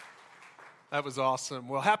That was awesome.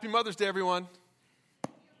 Well, happy Mother's Day, everyone.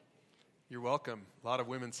 You're welcome. A lot of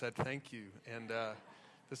women said thank you, and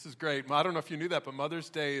this is great. I don't know if you knew that, but Mother's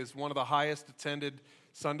Day is one of the highest attended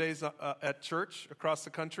Sundays at church across the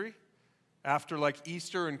country. After like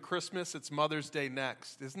Easter and Christmas, it's Mother's Day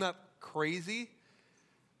next. Isn't that crazy?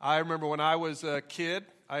 I remember when I was a kid,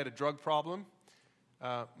 I had a drug problem.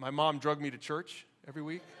 My mom drugged me to church every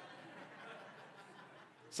week.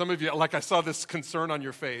 Some of you, like I saw this concern on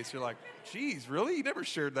your face. You're like, geez, really? You never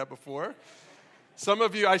shared that before. Some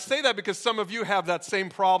of you, I say that because some of you have that same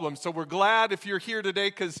problem. So we're glad if you're here today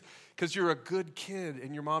because you're a good kid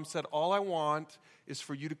and your mom said, all I want is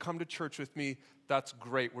for you to come to church with me. That's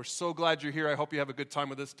great. We're so glad you're here. I hope you have a good time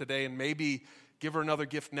with us today and maybe give her another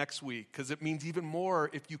gift next week because it means even more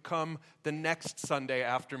if you come the next Sunday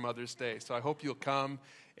after Mother's Day. So I hope you'll come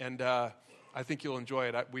and I think you'll enjoy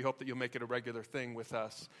it. We hope that you'll make it a regular thing with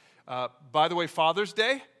us. By the way, Father's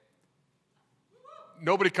Day,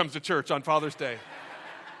 nobody comes to church on Father's Day.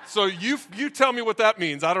 So you tell me what that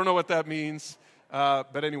means. I don't know what that means.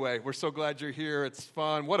 But anyway, we're so glad you're here. It's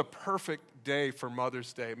fun. What a perfect day for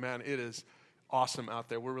Mother's Day. Man, it is awesome out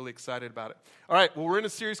there. We're really excited about it. All right, well, we're in a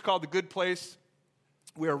series called The Good Place.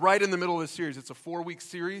 We are right in the middle of the series. It's a 4-week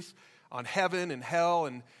series on heaven and hell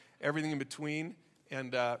and everything in between,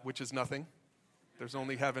 and which is nothing. There's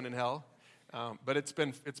only heaven and hell. But it's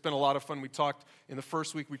been a lot of fun. In the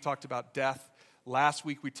first week, we talked about death. Last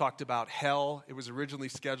week, we talked about hell. It was originally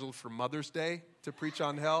scheduled for Mother's Day to preach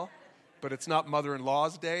on hell, but it's not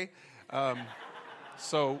Mother-in-Law's Day.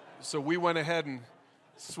 So we went ahead and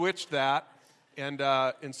switched that. And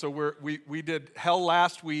so we did hell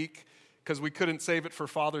last week because we couldn't save it for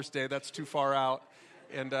Father's Day. That's too far out.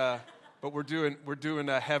 But we're doing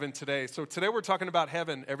heaven today. So today we're talking about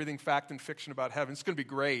heaven, everything fact and fiction about heaven. It's going to be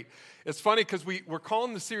great. It's funny because we're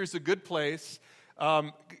calling the series The Good Place.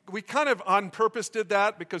 We kind of on purpose did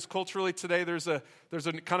that because culturally today there's a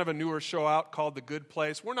kind of a newer show out called The Good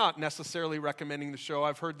Place. We're not necessarily recommending the show.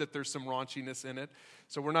 I've heard that there's some raunchiness in it,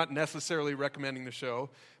 so we're not necessarily recommending the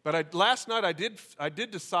show. But last night I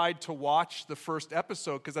did decide to watch the first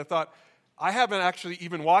episode because I thought, I haven't actually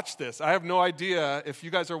even watched this. I have no idea if you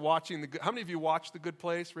guys are watching how many of you watched The Good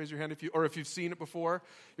Place? Raise your hand if you've seen it before.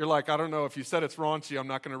 You're like, I don't know. If you said it's raunchy, I'm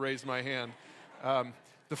not going to raise my hand.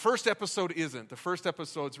 The first episode isn't. The first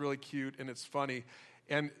episode's really cute and it's funny.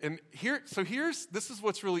 And this is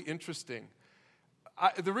what's really interesting.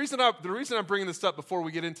 The reason I'm bringing this up before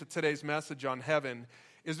we get into today's message on heaven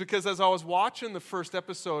is because as I was watching the first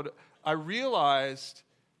episode, I realized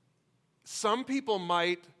some people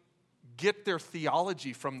might get their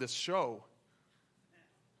theology from this show.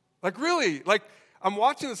 Like really, like I'm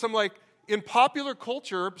watching this, I'm like, in popular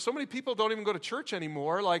culture, so many people don't even go to church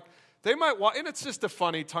anymore. Like they might watch, and it's just a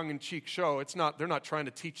funny tongue-in-cheek show. They're not trying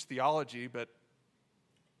to teach theology, but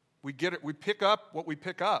we get it. We pick up what we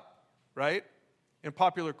pick up, right? In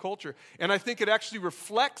popular culture. And I think it actually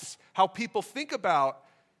reflects how people think about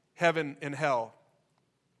heaven and hell.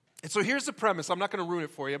 And so here's the premise. I'm not going to ruin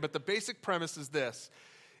it for you, but the basic premise is this.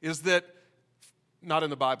 Is that, not in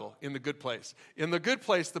the Bible, in the good place. In the good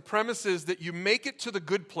place, the premise is that you make it to the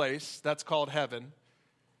good place, that's called heaven,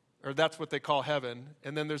 or that's what they call heaven,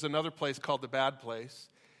 and then there's another place called the bad place.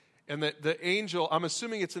 And the angel, I'm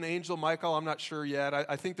assuming it's an angel, Michael, I'm not sure yet.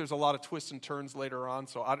 I think there's a lot of twists and turns later on,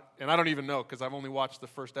 I don't even know because I've only watched the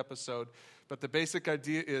first episode. But the basic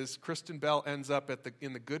idea is Kristen Bell ends up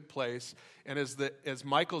in the good place, and as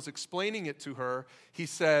Michael's explaining it to her, he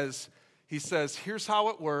says, here's how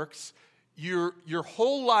it works. Your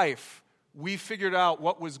whole life, we figured out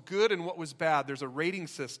what was good and what was bad. There's a rating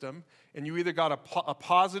system, and you either got a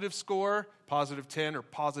positive score, positive 10 or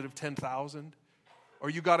positive 10,000, or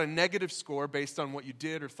you got a negative score based on what you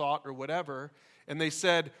did or thought or whatever. And they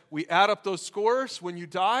said, we add up those scores when you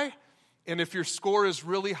die, and if your score is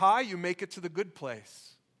really high, you make it to the good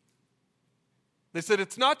place. They said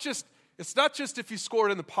it's not just if you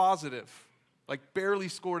scored in the positive. Like barely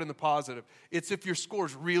scored in the positive. It's if your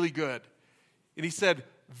score's really good. And he said,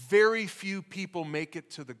 very few people make it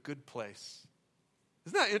to the good place.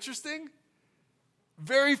 Isn't that interesting?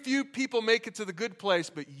 Very few people make it to the good place,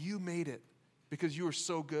 but you made it because you were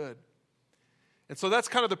so good. And so that's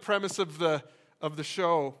kind of the premise of the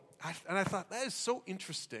show. And I thought, that is so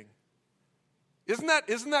interesting. Isn't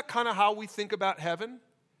that kind of how we think about heaven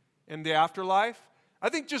and the afterlife? I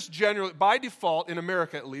think just generally, by default, in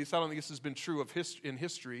America at least, I don't think this has been true in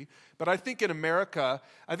history, but I think in America,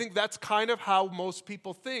 I think that's kind of how most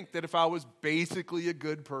people think, that if I was basically a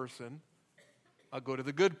good person, I'll go to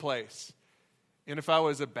the good place. And if I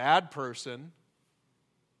was a bad person,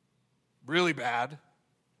 really bad,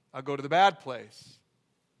 I'll go to the bad place.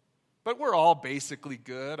 But we're all basically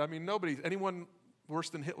good. I mean, anyone worse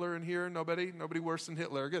than Hitler in here? Nobody worse than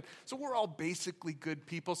Hitler. Good. So we're all basically good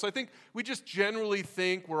people. So I think we just generally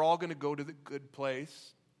think we're all going to go to the good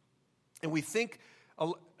place. And we think,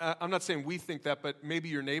 I'm not saying we think that, but maybe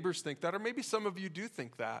your neighbors think that, or maybe some of you do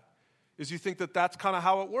think that, is you think that that's kind of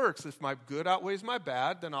how it works. If my good outweighs my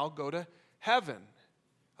bad, then I'll go to heaven.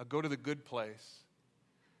 I'll go to the good place.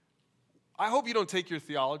 I hope you don't take your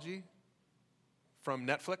theology from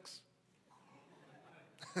Netflix.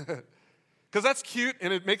 Because that's cute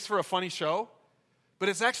and it makes for a funny show, but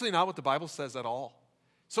it's actually not what the Bible says at all.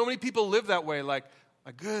 So many people live that way, like,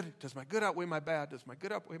 does my good outweigh my bad? Does my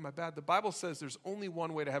good outweigh my bad? The Bible says there's only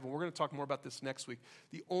one way to heaven. We're going to talk more about this next week.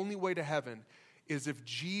 The only way to heaven is if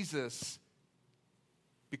Jesus,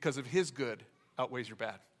 because of his good, outweighs your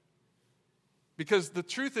bad. Because the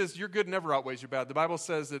truth is, your good never outweighs your bad. The Bible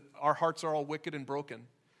says that our hearts are all wicked and broken.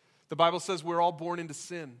 The Bible says we're all born into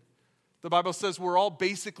sin. The Bible says we're all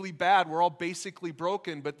basically bad, we're all basically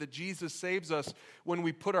broken, but that Jesus saves us when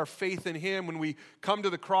we put our faith in him, when we come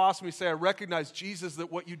to the cross and we say, I recognize, Jesus,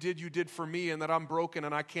 that what you did for me, and that I'm broken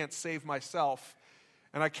and I can't save myself.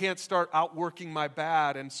 And I can't start outworking my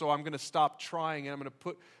bad, and so I'm going to stop trying, and I'm going to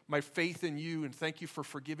put my faith in you, and thank you for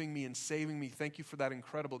forgiving me and saving me. Thank you for that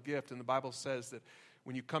incredible gift. And the Bible says that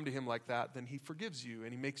when you come to him like that, then he forgives you,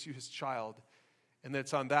 and he makes you his child. And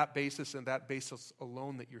it's on that basis and that basis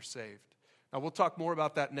alone that you're saved. Now, we'll talk more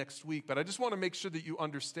about that next week, but I just want to make sure that you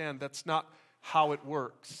understand that's not how it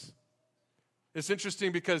works. It's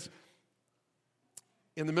interesting because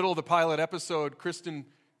in the middle of the pilot episode,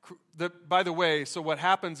 by the way, so what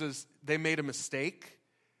happens is they made a mistake,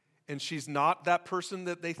 and she's not that person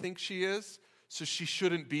that they think she is, so she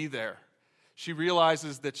shouldn't be there. She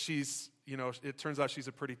realizes that it turns out she's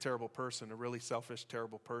a pretty terrible person, a really selfish,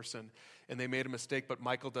 terrible person, and they made a mistake, but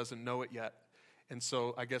Michael doesn't know it yet. And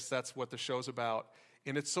so I guess that's what the show's about.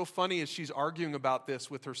 And it's so funny as she's arguing about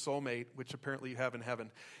this with her soulmate, which apparently you have in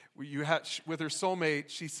heaven. With her soulmate,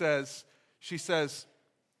 she says,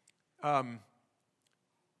 I'm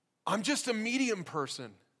just a medium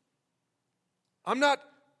person. I'm not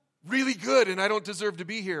really good and I don't deserve to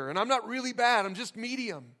be here. And I'm not really bad, I'm just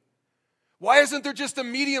medium. Why isn't there just a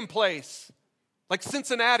medium place? Like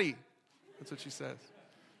Cincinnati. That's what she says.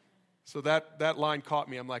 So that line caught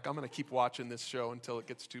me. I'm like, I'm going to keep watching this show until it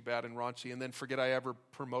gets too bad and raunchy, and then forget I ever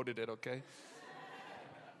promoted it, okay?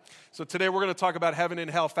 So today we're going to talk about heaven and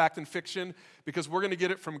hell, fact and fiction, because we're going to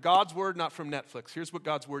get it from God's word, not from Netflix. Here's what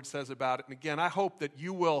God's word says about it. And again, I hope that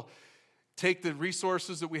you will take the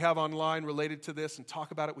resources that we have online related to this and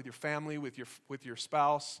talk about it with your family, with your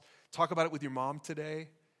spouse. Talk about it with your mom today.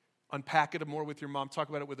 Unpack it more with your mom. Talk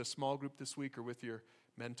about it with a small group this week or with your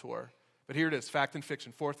mentor. But here it is, fact and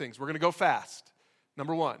fiction, 4 things. We're going to go fast.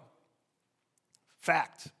 Number 1,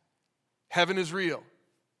 fact. Heaven is real.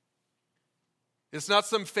 It's not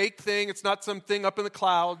some fake thing. It's not some thing up in the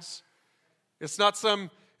clouds. It's not some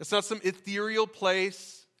ethereal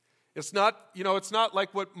place. It's not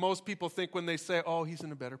like what most people think when they say, oh, he's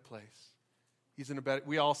in a better place.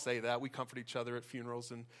 We all say that. We comfort each other at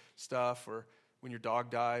funerals and stuff, or when your dog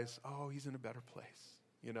dies, oh, he's in a better place,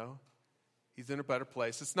 He's in a better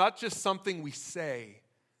place. It's not just something we say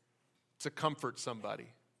to comfort somebody.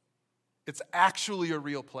 It's actually a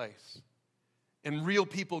real place. And real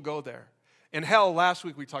people go there. And hell, last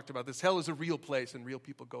week we talked about this. Hell is a real place, and real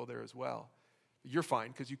people go there as well. You're fine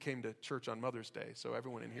because you came to church on Mother's Day, so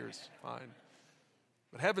everyone in here is fine.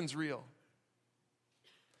 But heaven's real.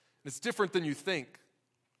 It's different than you think.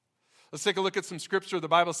 Let's take a look at some scripture. The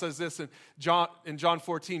Bible says this in John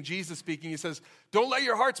 14, Jesus speaking. He says, don't let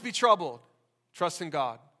your hearts be troubled. Trust in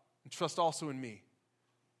God, and trust also in me.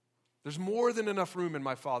 There's more than enough room in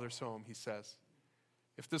my Father's home, he says.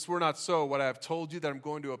 If this were not so, what I have told you, that I'm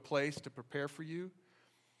going to a place to prepare for you.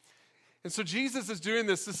 And so Jesus is doing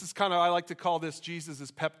this. This is I like to call this Jesus'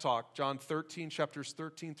 pep talk. John 13, chapters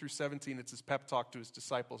 13 through 17, it's his pep talk to his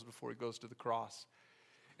disciples before he goes to the cross.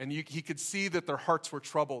 And he could see that their hearts were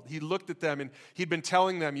troubled. He looked at them, and he'd been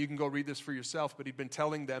telling them, you can go read this for yourself, but he'd been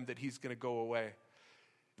telling them that he's going to go away.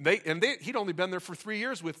 He'd only been there for 3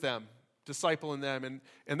 years with them, discipling them,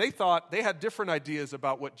 and they thought they had different ideas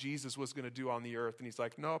about what Jesus was going to do on the earth. And he's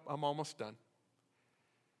like, nope, I'm almost done.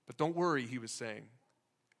 But don't worry, he was saying.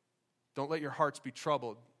 Don't let your hearts be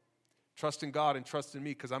troubled. Trust in God and trust in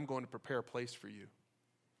me, because I'm going to prepare a place for you.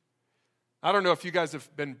 I don't know if you guys have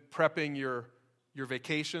been prepping your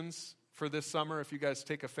vacations for this summer, if you guys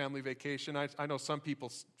take a family vacation. I know some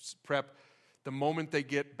people prep the moment they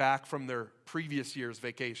get back from their previous year's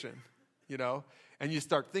vacation, and you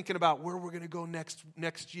start thinking about where we're going to go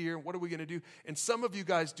next year, what are we going to do? And some of you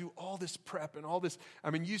guys do all this prep and all this.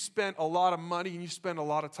 I mean, you spent a lot of money and you spend a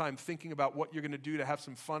lot of time thinking about what you're going to do to have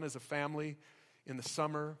some fun as a family in the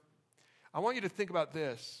summer. I want you to think about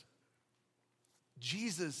this.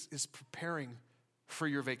 Jesus is preparing for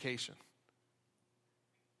your vacation.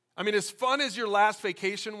 I mean, as fun as your last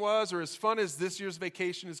vacation was, or as fun as this year's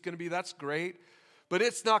vacation is going to be, that's great. But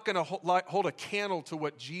it's not going to hold a candle to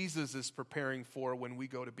what Jesus is preparing for when we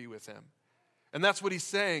go to be with him. And that's what he's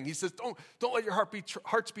saying. He says, don't let your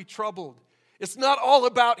hearts be troubled. It's not all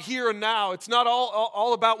about here and now. It's not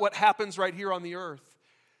all about what happens right here on the earth.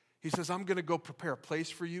 He says, I'm going to go prepare a place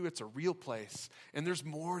for you. It's a real place. And there's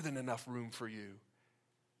more than enough room for you.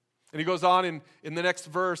 And he goes on in the next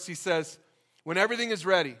verse. He says, when everything is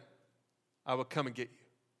ready, I will come and get you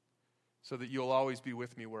so that you'll always be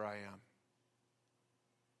with me where I am.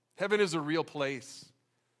 Heaven is a real place.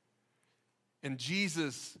 And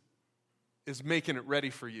Jesus is making it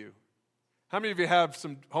ready for you. How many of you have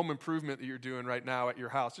some home improvement that you're doing right now at your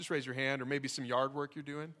house? Just raise your hand, or maybe some yard work you're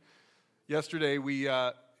doing. Yesterday, we,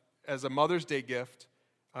 as a Mother's Day gift,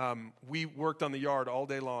 we worked on the yard all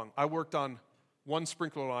day long. I worked on one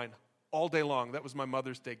sprinkler line all day long. That was my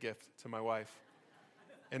Mother's Day gift to my wife.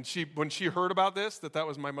 And when she heard about this, that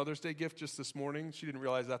was my Mother's Day gift just this morning, she didn't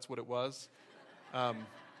realize that's what it was.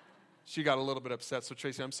 She got a little bit upset. So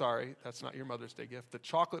Tracy, I'm sorry, that's not your Mother's Day gift. The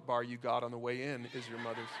chocolate bar you got on the way in is your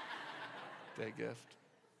Mother's Day gift.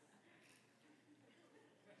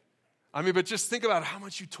 I mean, but just think about how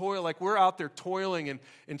much you toil. Like, we're out there toiling,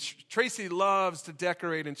 and Tracy loves to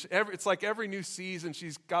decorate, and it's like every new season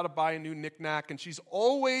she's got to buy a new knickknack, and she's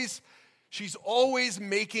always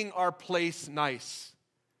making our place nice.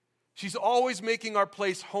 She's always making our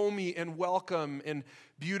place homey and welcome and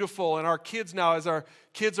beautiful. And our kids now, as our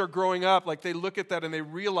kids are growing up, like, they look at that and they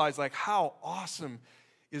realize, like, how awesome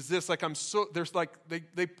is this? Like, there's like,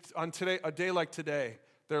 they on today, a day like today,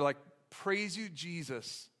 they're like, praise you,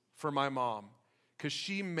 Jesus, for my mom, because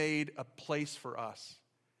she made a place for us.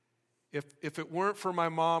 If it weren't for my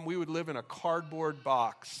mom, we would live in a cardboard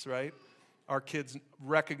box, right? Our kids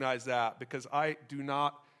recognize that, because I do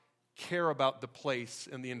not care about the place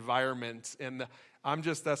and the environment, and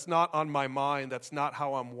that's not on my mind. That's not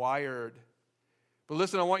how I'm wired. But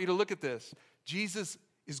listen, I want you to look at this. Jesus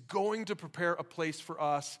is going to prepare a place for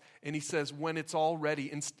us, and he says when it's all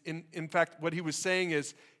ready. In fact, what he was saying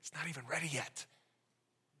is, it's not even ready yet.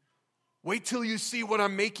 Wait till you see what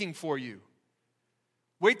I'm making for you.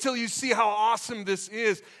 Wait till you see how awesome this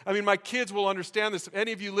is. I mean, my kids will understand this. If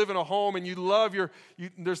any of you live in a home and you love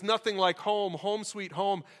there's nothing like home sweet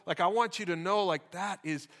home. Like, I want you to know, like,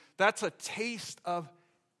 that's a taste of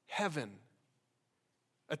heaven.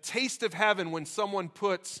 A taste of heaven when someone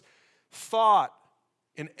puts thought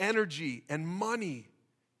and energy and money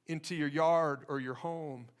into your yard or your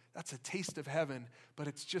home. That's a taste of heaven, but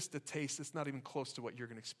it's just a taste. It's not even close to what you're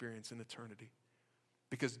going to experience in eternity.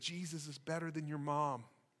 Because Jesus is better than your mom.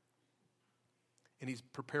 And he's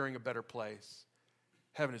preparing a better place.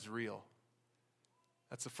 Heaven is real.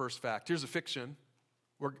 That's the first fact. Here's a fiction.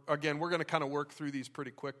 We're going to kind of work through these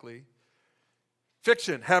pretty quickly.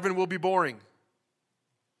 Fiction, heaven will be boring.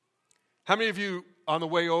 How many of you on the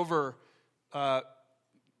way over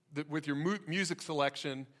with your music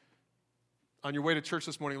selection, on your way to church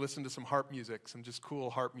this morning, listened to some harp music, some just cool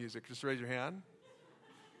harp music? Just raise your hand.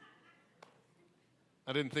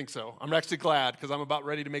 I didn't think so. I'm actually glad, because I'm about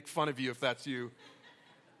ready to make fun of you if that's you.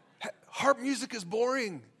 Harp music is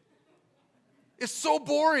boring. It's so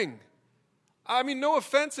boring. I mean, no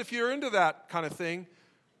offense if you're into that kind of thing,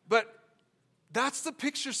 but that's the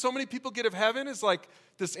picture so many people get of heaven, is like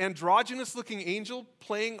this androgynous-looking angel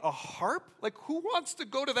playing a harp. Like, who wants to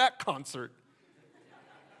go to that concert?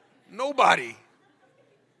 Nobody.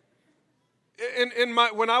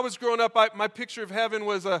 When I was growing up, my picture of heaven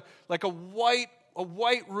was a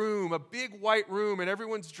white room, a big white room, and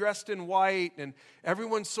everyone's dressed in white, and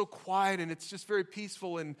everyone's so quiet, and it's just very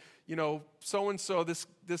peaceful, and, so-and-so,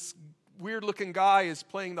 this weird-looking guy is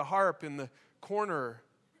playing the harp in the corner.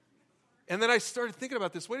 And then I started thinking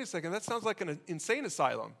about this. Wait a second, that sounds like an insane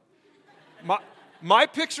asylum. My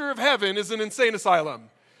picture of heaven is an insane asylum,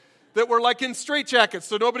 that we're like in straitjackets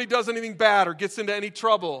so nobody does anything bad or gets into any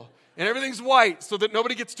trouble, and everything's white so that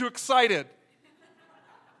nobody gets too excited.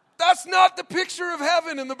 That's not the picture of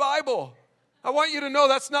heaven in the Bible. I want you to know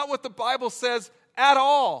that's not what the Bible says at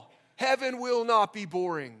all. Heaven will not be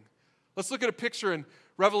boring. Let's look at a picture in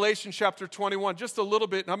Revelation chapter 21, just a little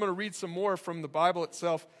bit, and I'm going to read some more from the Bible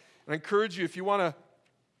itself. And I encourage you, if you want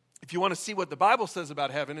to see what the Bible says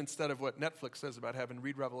about heaven instead of what Netflix says about heaven,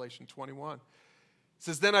 read Revelation 21. It It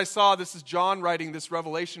says, then I saw, this is John writing this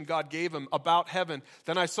revelation God gave him about heaven.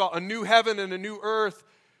 Then I saw a new heaven and a new earth,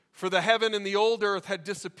 for the heaven and the old earth had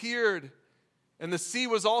disappeared, and the sea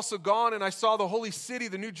was also gone, and I saw the holy city,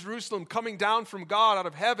 the new Jerusalem, coming down from God out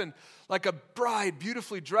of heaven, like a bride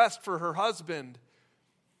beautifully dressed for her husband.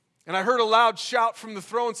 And I heard a loud shout from the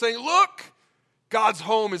throne saying, look, God's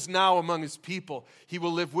home is now among his people. He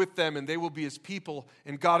will live with them, and they will be his people,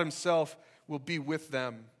 and God himself will be with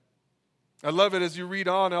them. I love it as you read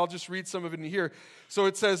on. I'll just read some of it in here. So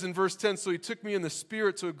it says in verse 10, so he took me in the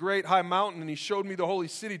spirit to a great high mountain, and he showed me the holy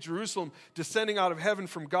city, Jerusalem, descending out of heaven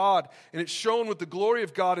from God. And it shone with the glory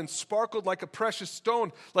of God and sparkled like a precious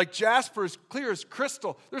stone, like jasper, as clear as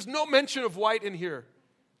crystal. There's no mention of white in here.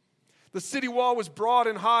 The city wall was broad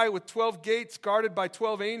and high with 12 gates guarded by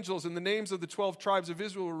 12 angels, and the names of the 12 tribes of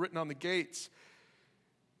Israel were written on the gates.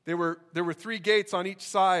 There were 3 gates on each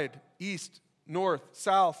side, east, north,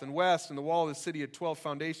 south, and west, and the wall of the city had 12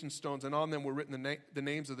 foundation stones, and on them were written the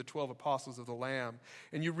names of the 12 apostles of the Lamb.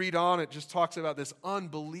 And you read on, it just talks about this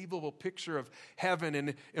unbelievable picture of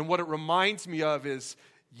heaven, and what it reminds me of is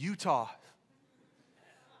Utah.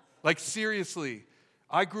 Like, seriously,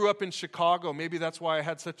 I grew up in Chicago. Maybe that's why I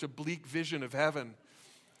had such a bleak vision of heaven.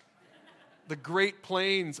 The Great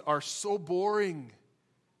Plains are so boring.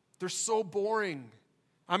 They're so boring.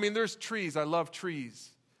 I mean, there's trees. I love trees.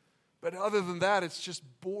 But other than that, it's just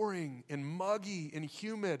boring and muggy and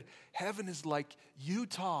humid. Heaven is like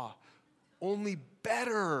Utah, only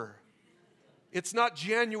better. It's not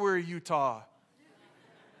January, Utah,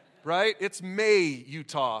 right? It's May,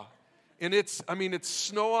 Utah. And it's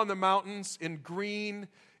snow on the mountains and green.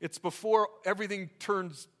 It's before everything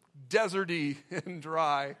turns deserty and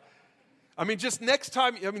dry. I mean, just next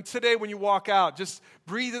time, today when you walk out, just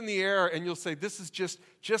breathe in the air and you'll say, this is just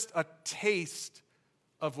a taste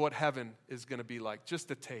of what heaven is going to be like.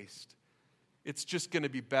 Just a taste. It's just going to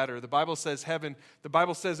be better. The Bible says the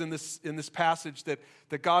Bible says in this passage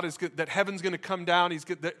that God is good, that heaven's going to come down.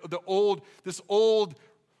 This old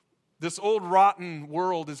rotten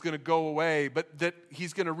world is going to go away, but that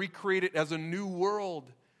he's going to recreate it as a new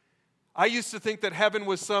world. I used to think that heaven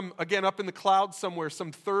was again, up in the clouds somewhere,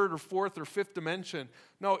 some third or fourth or fifth dimension.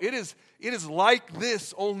 No, it is like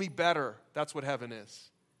this, only better. That's what heaven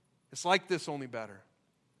is. It's like this, only better.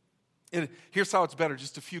 And here's how it's better,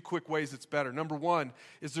 just a few quick ways it's better. Number one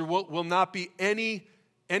is there will not be any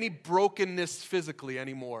brokenness physically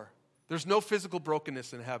anymore. There's no physical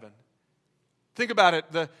brokenness in heaven. Think about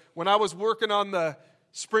it. When I was working on the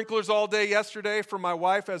sprinklers all day yesterday for my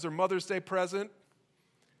wife as her Mother's Day present,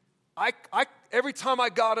 every time I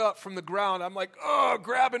got up from the ground, I'm like,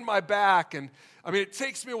 grabbing my back. And it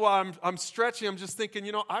takes me a while. I'm stretching. I'm just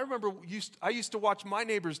thinking, I remember I used to watch my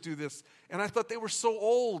neighbors do this, and I thought they were so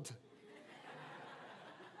old.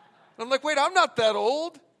 I'm like, wait, I'm not that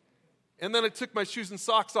old. And then I took my shoes and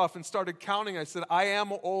socks off and started counting. I said, I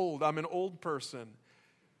am old. I'm an old person.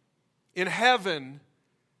 In heaven,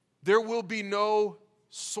 there will be no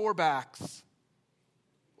sore backs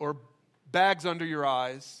or bags under your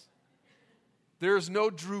eyes. There is no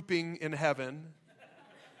drooping in heaven.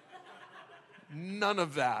 None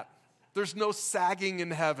of that. There's no sagging in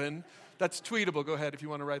heaven. That's tweetable. Go ahead if you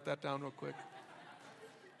want to write that down real quick.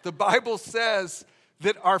 The Bible says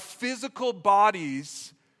that our physical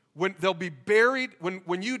bodies, when they'll be buried,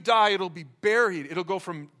 when you die, it'll be buried. It'll go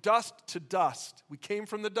from dust to dust. We came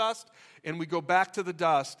from the dust, and we go back to the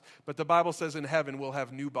dust. But the Bible says in heaven we'll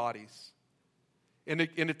have new bodies. And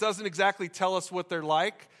it doesn't exactly tell us what they're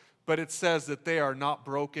like, but it says that they are not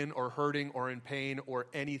broken or hurting or in pain or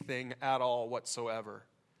anything at all whatsoever.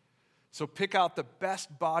 So pick out the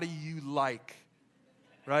best body you like,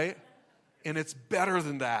 right? And it's better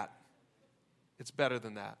than that. It's better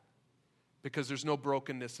than that. Because there's no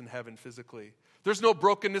brokenness in heaven physically. There's no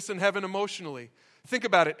brokenness in heaven emotionally. Think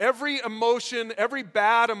about it. Every emotion, every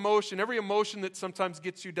bad emotion, every emotion that sometimes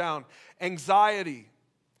gets you down, anxiety,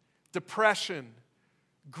 depression,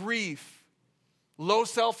 grief, low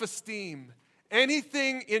self-esteem,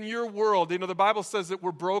 anything in your world, the Bible says that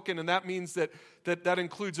we're broken, and that means that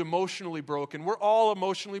includes emotionally broken. We're all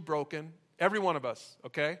emotionally broken, every one of us,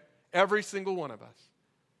 okay? Every single one of us.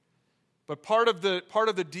 But part of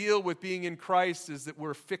the deal with being in Christ is that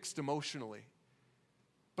we're fixed emotionally.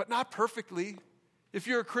 But not perfectly. If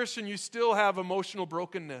you're a Christian, you still have emotional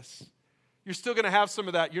brokenness. You're still going to have some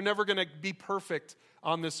of that. You're never going to be perfect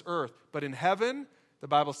on this earth. But in heaven, the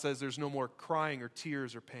Bible says there's no more crying or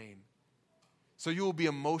tears or pain. So you will be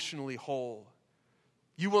emotionally whole.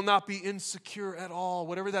 You will not be insecure at all.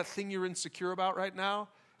 Whatever that thing you're insecure about right now,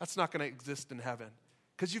 that's not going to exist in heaven.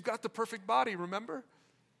 Because you've got the perfect body, remember?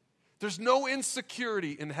 There's no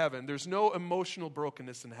insecurity in heaven. There's no emotional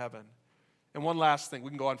brokenness in heaven. And one last thing, we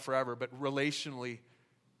can go on forever, but relationally,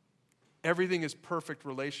 everything is perfect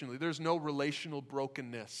relationally. There's no relational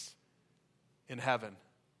brokenness in heaven.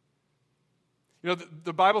 You know,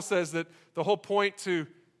 the Bible says that the whole point to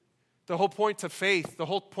faith, the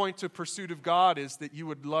whole point to pursuit of God is that you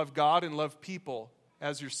would love God and love people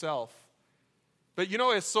as yourself. But you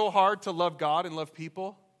know, it's so hard to love God and love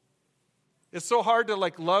people. It's so hard to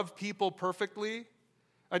love people perfectly.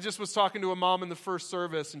 I just was talking to a mom in the first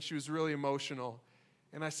service, and she was really emotional.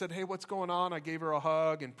 And I said, hey, what's going on? I gave her a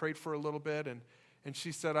hug and prayed for her a little bit. And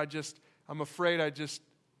she said, I'm afraid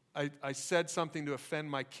I said something to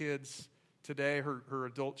offend my kids today, her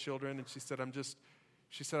adult children. And she said,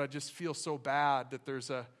 I just feel so bad that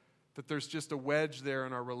there's just a wedge there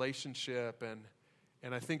in our relationship.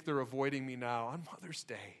 And I think they're avoiding me now on Mother's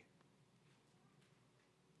Day.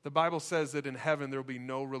 The Bible says that in heaven there will be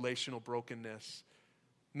no relational brokenness,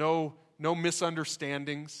 no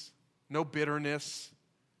misunderstandings, no bitterness,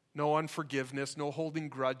 no unforgiveness, no holding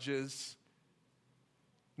grudges,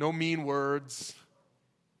 no mean words.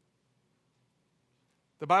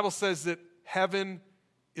 The Bible says that heaven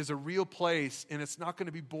is a real place, and it's not going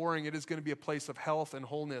to be boring. It is going to be a place of health and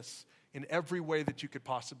wholeness in every way that you could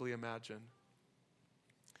possibly imagine.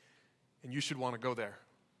 And you should want to go there.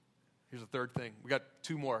 Here's the third thing. We got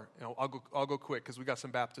two more. I'll go quick because we got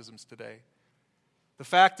some baptisms today. The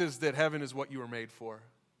fact is that heaven is what you were made for.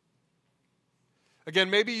 Again,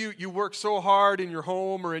 maybe you work so hard in your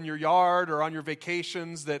home or in your yard or on your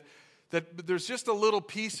vacations that there's just a little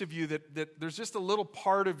piece of you that there's just a little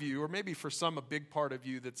part of you, or maybe for some a big part of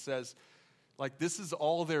you that says, this is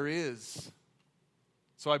all there is.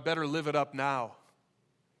 So I better live it up now.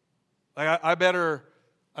 I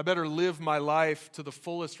better live my life to the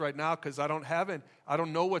fullest right now because I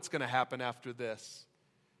don't know what's going to happen after this.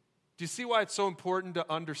 Do you see why it's so important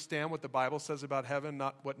to understand what the Bible says about heaven,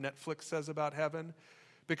 not what Netflix says about heaven?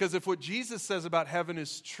 Because if what Jesus says about heaven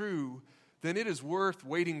is true, then it is worth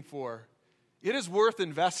waiting for. It is worth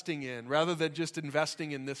investing in rather than just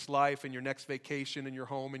investing in this life and your next vacation and your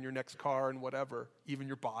home and your next car and whatever, even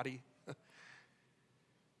your body.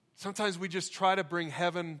 Sometimes we just try to bring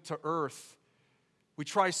heaven to earth. We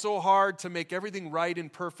try so hard to make everything right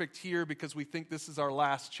and perfect here because we think this is our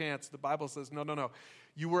last chance. The Bible says, no.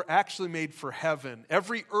 You were actually made for heaven.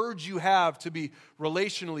 Every urge you have to be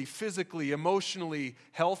relationally, physically, emotionally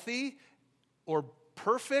healthy or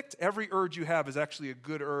perfect, every urge you have is actually a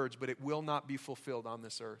good urge, but it will not be fulfilled on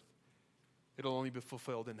this earth. It'll only be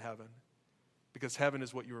fulfilled in heaven because heaven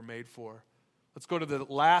is what you were made for. Let's go to the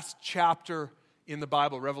last chapter in the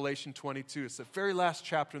Bible, Revelation 22. It's the very last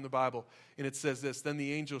chapter in the Bible, and it says this: Then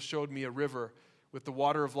the angel showed me a river with the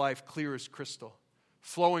water of life clear as crystal,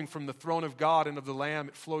 flowing from the throne of God and of the Lamb.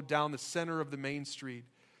 It flowed down the center of the main street,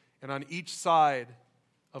 and on each side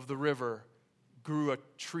of the river grew a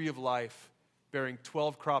tree of life, bearing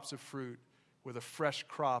 12 crops of fruit, with a fresh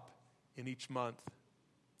crop in each month.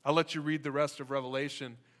 I'll let you read the rest of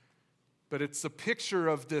Revelation, but it's a picture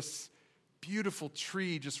of this beautiful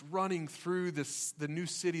tree just running through the new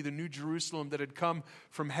city, the new Jerusalem that had come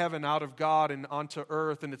from heaven out of God and onto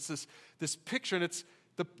earth. And it's this picture, and it's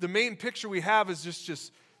the main picture we have is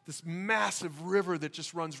just this massive river that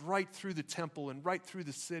just runs right through the temple and right through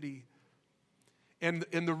the city. And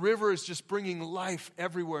the river is just bringing life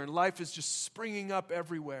everywhere, and life is just springing up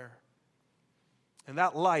everywhere. And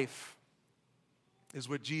that life is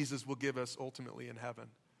what Jesus will give us ultimately in heaven.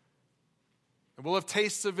 And we'll have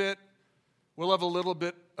tastes of it. We'll have a little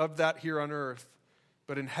bit of that here on earth,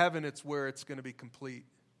 but in heaven it's where it's going to be complete.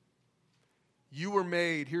 You were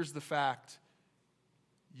made, here's the fact,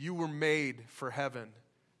 you were made for heaven.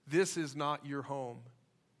 This is not your home.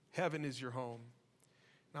 Heaven is your home.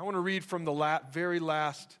 And I want to read from the very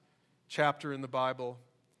last chapter in the Bible,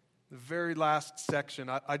 the very last section.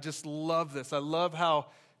 I just love this. I love how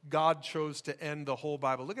God chose to end the whole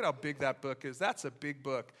Bible. Look at how big that book is. That's a big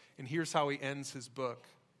book, and here's how he ends his book.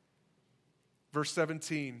 Verse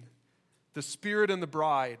 17, the Spirit and the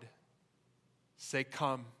bride say,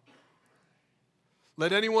 come.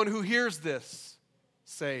 Let anyone who hears this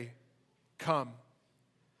say, come.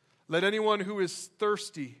 Let anyone who is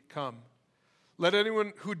thirsty come. Let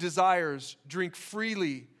anyone who desires drink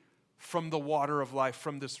freely from the water of life,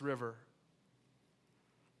 from this river.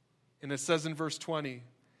 And it says in verse 20,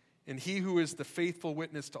 and he who is the faithful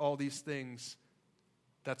witness to all these things,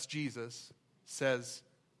 that's Jesus, says,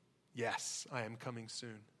 yes, I am coming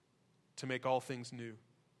soon to make all things new,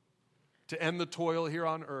 to end the toil here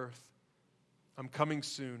on earth. I'm coming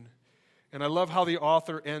soon. And I love how the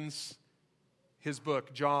author ends his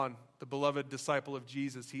book, John, the beloved disciple of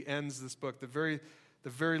Jesus, he ends this book. The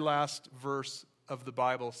very last verse of the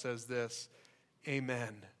Bible says this,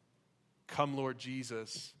 Amen. Come, Lord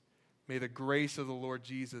Jesus. May the grace of the Lord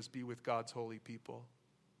Jesus be with God's holy people.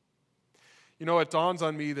 You know, it dawns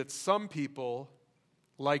on me that some people,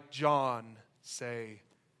 like John, say,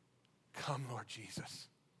 Come, Lord Jesus.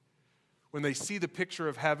 When they see the picture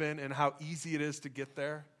of heaven and how easy it is to get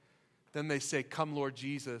there, then they say, Come, Lord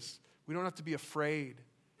Jesus. We don't have to be afraid.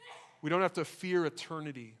 We don't have to fear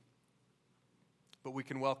eternity, but we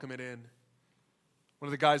can welcome it in. One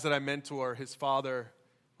of the guys that I mentor, his father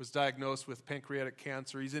was diagnosed with pancreatic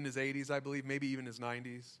cancer. He's in his 80s, I believe, maybe even his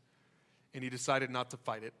 90s, and he decided not to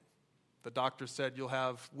fight it. The doctor said, you'll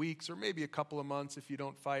have weeks or maybe a couple of months if you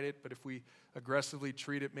don't fight it, but if we aggressively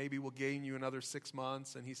treat it, maybe we'll gain you another 6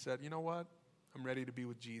 months. And he said, you know what? I'm ready to be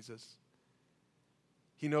with Jesus.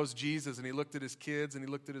 He knows Jesus, and he looked at his kids, and he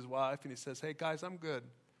looked at his wife, and he says, hey, guys, I'm good.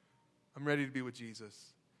 I'm ready to be with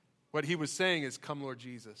Jesus. What he was saying is, come, Lord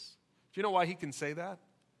Jesus. Do you know why he can say that?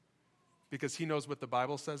 Because he knows what the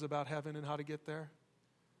Bible says about heaven and how to get there.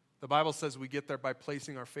 The Bible says we get there by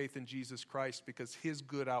placing our faith in Jesus Christ because his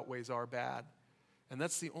good outweighs our bad. And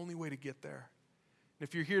that's the only way to get there. And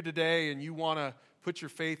if you're here today and you want to put your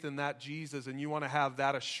faith in that Jesus and you want to have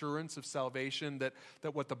that assurance of salvation, that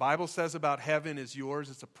what the Bible says about heaven is yours,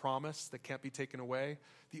 it's a promise that can't be taken away,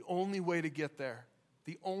 the only way to get there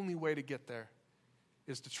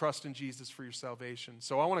is to trust in Jesus for your salvation.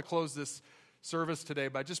 So I want to close this service today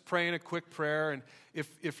by just praying a quick prayer. And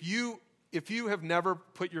if you have never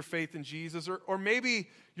put your faith in Jesus, or maybe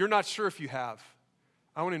you're not sure if you have,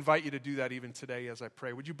 I want to invite you to do that even today as I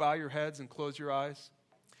pray. Would you bow your heads and close your eyes?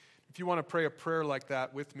 If you want to pray a prayer like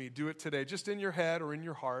that with me, do it today, just in your head or in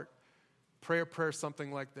your heart. Pray a prayer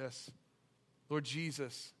something like this. Lord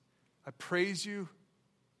Jesus, I praise you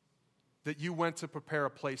that you went to prepare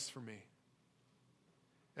a place for me,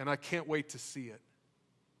 and I can't wait to see it.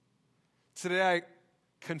 Today I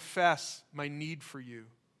confess my need for you.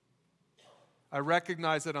 I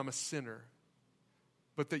recognize that I'm a sinner,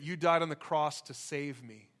 but that you died on the cross to save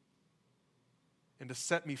me and to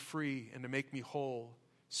set me free and to make me whole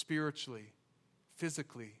spiritually,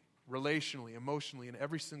 physically, relationally, emotionally, in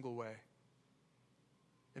every single way.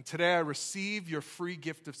 And today I receive your free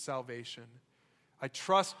gift of salvation. I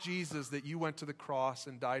trust, Jesus, that you went to the cross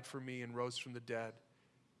and died for me and rose from the dead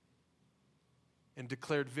and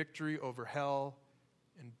declared victory over hell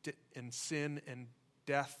and sin and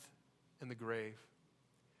death and the grave.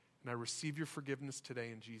 And I receive your forgiveness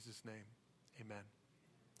today in Jesus' name. Amen.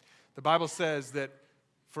 The Bible says that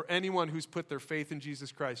for anyone who's put their faith in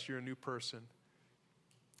Jesus Christ, you're a new person.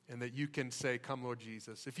 And that you can say, come, Lord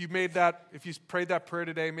Jesus. If you prayed that prayer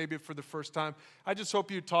today, maybe for the first time, I just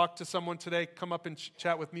hope you talk to someone today. Come up and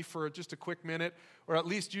chat with me for just a quick minute, or at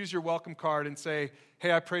least use your welcome card and say,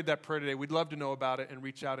 hey, I prayed that prayer today. We'd love to know about it and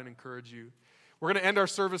reach out and encourage you. We're going to end our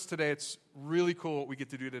service today. It's really cool what we get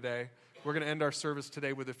to do today. We're going to end our service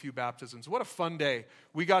today with a few baptisms. What a fun day.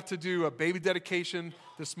 We got to do a baby dedication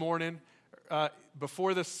this morning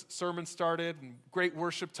before this sermon started, and great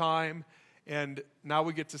worship time. And now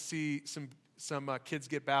we get to see some kids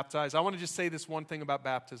get baptized. I want to just say this one thing about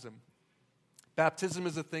baptism. Baptism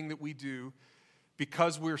is a thing that we do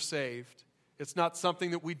because we're saved. It's not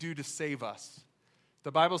something that we do to save us.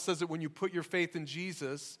 The Bible says that when you put your faith in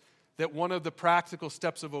Jesus, that one of the practical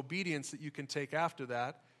steps of obedience that you can take after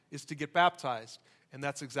that is to get baptized. And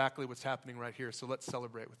that's exactly what's happening right here. So let's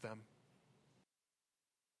celebrate with them.